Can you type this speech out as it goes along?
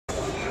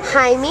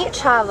Hi, meet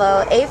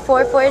Chavo,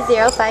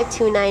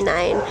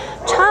 A4405299.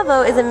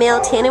 Chavo is a male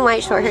tan and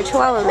white short-haired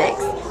Chihuahua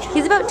mix.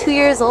 He's about 2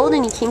 years old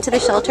and he came to the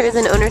shelter as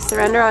an owner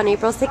surrender on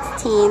April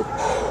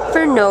 16th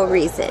for no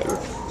reason.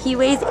 He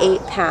weighs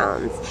 8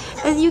 pounds.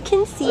 As you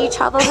can see,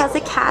 Chavo has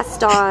a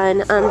cast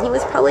on. He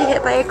was probably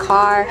hit by a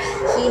car.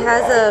 He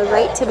has a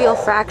right tibial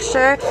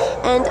fracture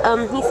and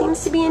he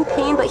seems to be in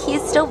pain, but he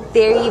is still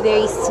very,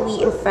 very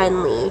sweet and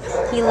friendly.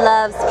 He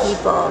loves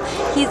people.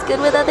 He's good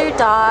with other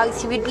dogs.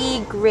 He would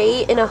be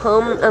great in a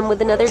home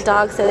with another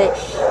dog so that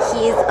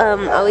he's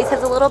always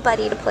has a little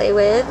buddy to play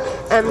with.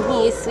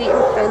 He is sweet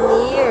and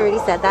friendly. I already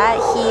said that.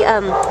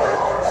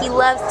 He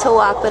loves to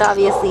walk, but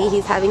obviously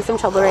he's having some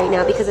trouble right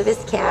now because of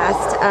his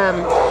cast.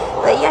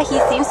 But yeah, he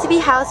seems to be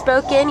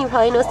housebroken. You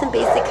probably know some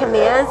basic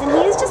commands, and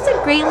he's just a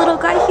great little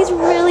guy. He's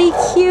really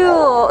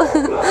cute.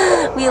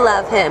 We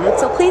love him.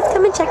 So please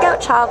come and check out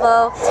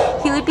Chavo.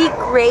 He would be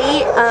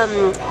great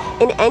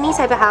in any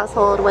type of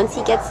household. Once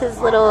he gets his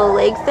little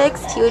leg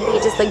fixed, he would be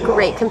just a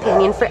great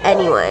companion for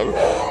anyone.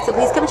 So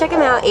please come check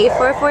him out,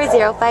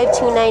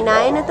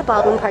 A4405299 at the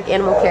Baldwin Park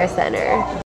Animal Care Center.